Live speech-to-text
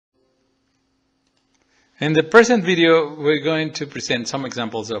In the present video, we're going to present some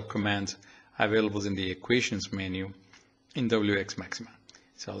examples of commands available in the equations menu in wxMaxima.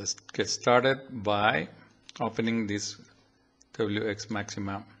 So let's get started by opening this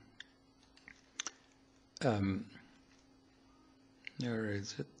wxMaxima. Where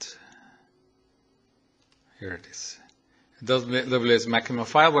is it? Here it is. wxMaxima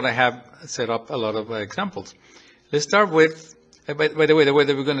file, but I have set up a lot of examples. Let's start with, by the way that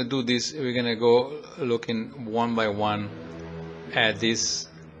we're going to do this, we're going to go looking one by one at these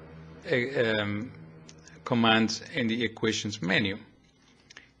commands in the equations menu.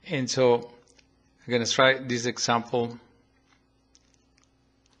 And so I'm going to try this example.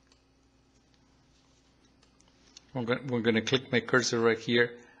 We're going to click my cursor right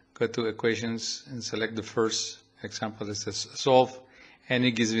here, go to equations and select the first example that says solve, and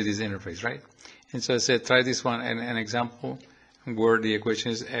it gives me this interface, right? And so I said try this one, and an example where the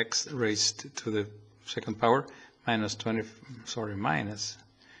equation is x raised to the second power minus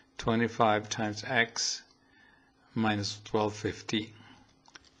 25 times x minus 1250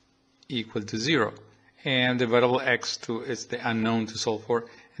 equal to 0. And the variable x2 is the unknown to solve for,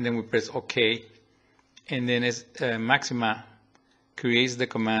 and then we press OK. And then Maxima creates the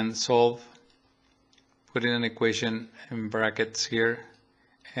command solve, put in an equation in brackets here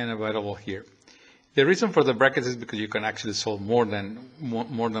and a variable here. The reason for the brackets is because you can actually solve more than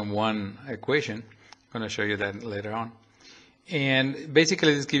one equation. I'm going to show you that later on. And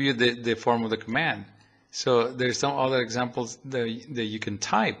basically this gives you the form of the command. So there's some other examples that you can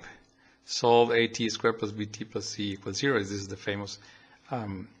type. Solve at squared plus bt plus c equals 0. This is the famous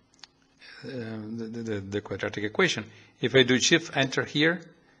the quadratic equation. If I do shift enter here,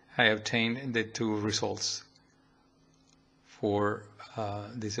 I obtain the two results for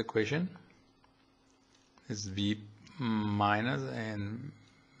this equation. It's b minus and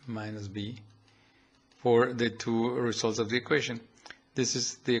minus b for the two results of the equation. This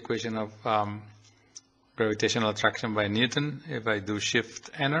is the equation of gravitational attraction by Newton. If I do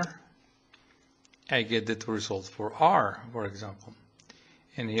shift enter, I get the two results for R, for example.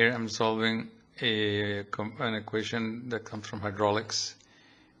 And here I'm solving an equation that comes from hydraulics,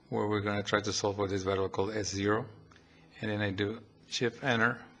 where we're going to try to solve for this variable called S0. And then I do shift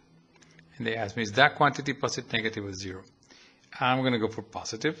enter, and they ask me, is that quantity positive, negative, or 0? I'm going to go for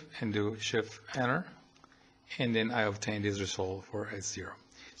positive and do shift enter, and then I obtain this result for S0.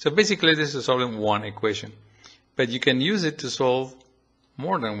 So basically this is solving one equation, but you can use it to solve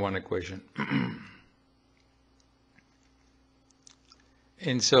more than one equation.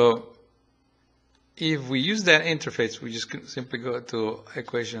 And so if we use that interface, we just simply go to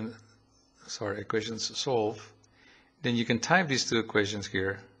equations solve. Then you can type these two equations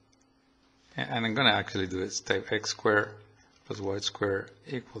here. And I'm going to actually do it. Type x squared plus y squared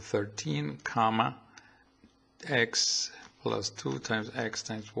equals 13, comma, x plus 2 times x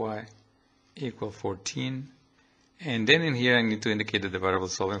times y equal 14. And then in here I need to indicate that the variable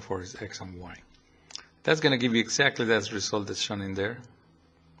solving for is x and y. That's going to give you exactly that result that's shown in there.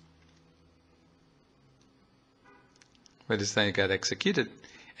 But this time it got executed.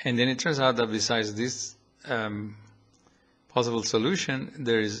 And then it turns out that besides this possible solution,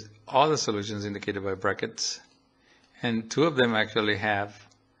 there is other solutions indicated by brackets. And two of them actually have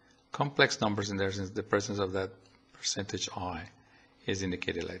complex numbers in there, since the presence of that percentage I is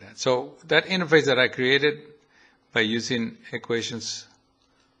indicated like that. So that interface that I created by using equations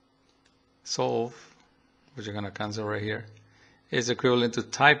solve, which I'm going to cancel right here, is equivalent to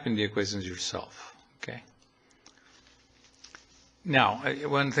typing the equations yourself. Okay. Now,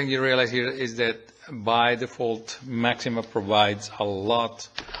 one thing you realize here is that by default, Maxima provides a lot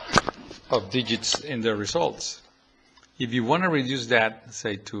of digits in the results. If you want to reduce that,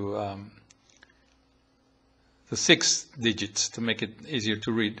 say, to 6 digits to make it easier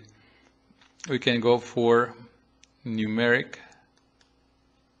to read, we can go for numeric,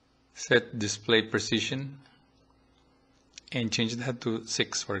 set display precision, and change that to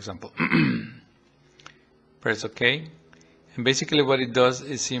 6, for example. Press OK. And basically what it does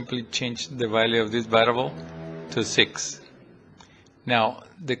is simply change the value of this variable to 6. Now,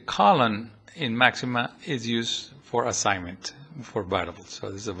 the colon in Maxima is used for assignment for variables. So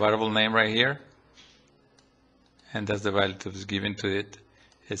there's a variable name right here, and that's the value that was given to it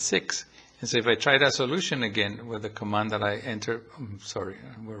is 6. And so if I try that solution again with the command that I enter,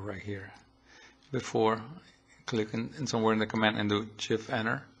 we're right here. Before, clicking somewhere in the command and do shift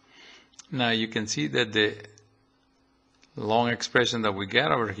enter. Now you can see that the long expression that we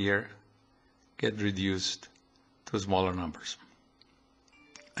get over here get reduced to smaller numbers.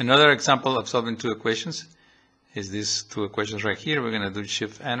 Another example of solving two equations is these two equations right here. We're going to do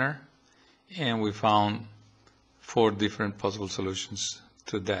shift enter, and we found 4 different possible solutions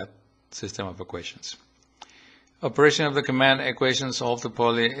to that system of equations. Operation of the command equation solve to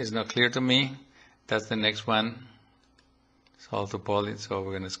poly is not clear to me. That's the next one, solve to poly, so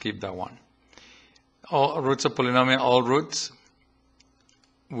we're going to skip that one. All roots of polynomial, all roots.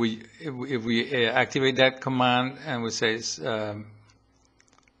 If we activate that command and we say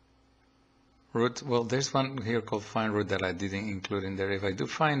root, well, there's one here called find root that I didn't include in there. If I do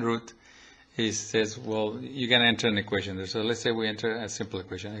find root, it says, well, you can enter an equation there. So let's say we enter a simple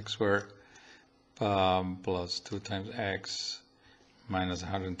equation, x squared plus 2 times x minus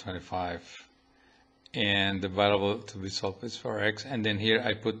 125. And the variable to be solved is for x. And then here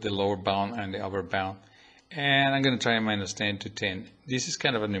I put the lower bound and the upper bound. And I'm going to try minus 10 to 10. This is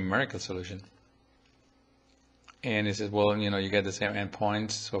kind of a numerical solution. And it says, well, you get the same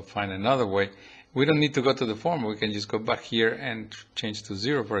endpoints, so find another way. We don't need to go to the form. We can just go back here and change to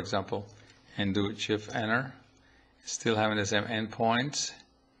 0, for example, and do Shift Enter. Still having the same endpoints.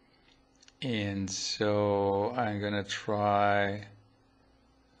 And so I'm going to try,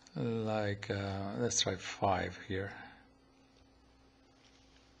 let's try 5 here.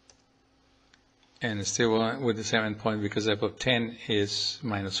 And still with the same endpoint, because I put 10 is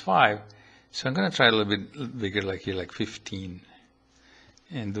minus 5. So I'm going to try a little bit bigger, like here, like 15.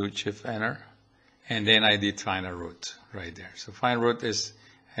 And do Shift Enter. And then I did find a root right there. So find root is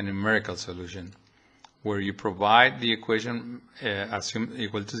a numerical solution where you provide the equation, assume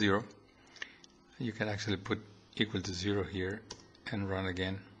equal to 0. You can actually put equal to 0 here and run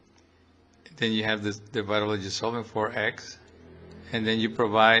again. Then you have the variable you're solving for, x, and then you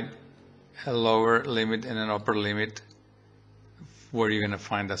provide a lower limit and an upper limit where you're going to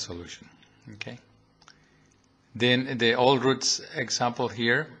find a solution. Okay. Then the all roots example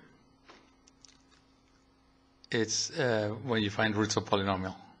here, it's when you find roots of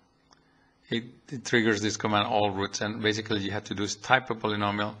polynomial. It triggers this command all roots, and basically you have to do is type a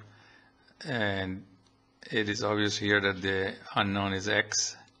polynomial. And it is obvious here that the unknown is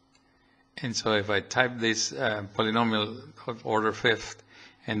x. And so if I type this polynomial of order 5th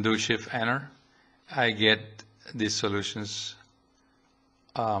and do Shift Enter, I get these solutions.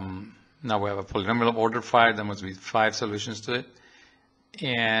 Now we have a polynomial of order 5. There must be 5 solutions to it.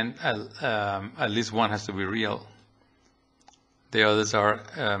 And at least one has to be real. The others are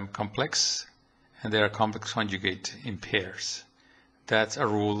complex, and they are complex conjugate in pairs. That's a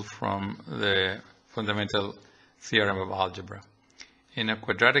rule from the fundamental theorem of algebra. In a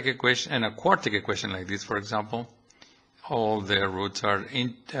quadratic equation, in a quartic equation like this, for example, all the roots are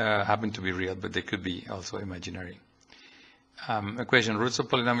happen to be real, but they could be also imaginary. Equation roots of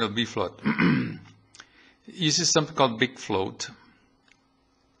polynomial b float uses something called big float.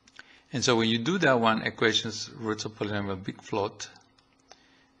 And so when you do that one, equations roots of polynomial big float,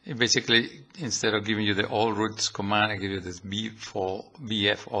 it basically, instead of giving you the all roots command, I give you this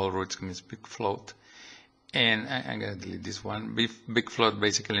bf all roots means big float. And I'm going to delete this one. Big float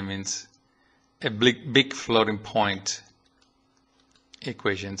basically means a big floating point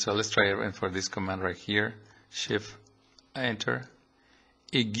equation. So let's try it for this command right here. Shift Enter.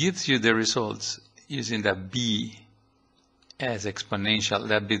 It gives you the results using the b as exponential.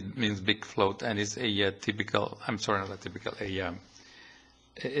 That means big float, and it's a typical, I'm sorry, not a typical,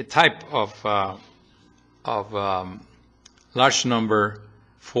 a type of large number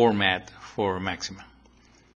format for Maxima.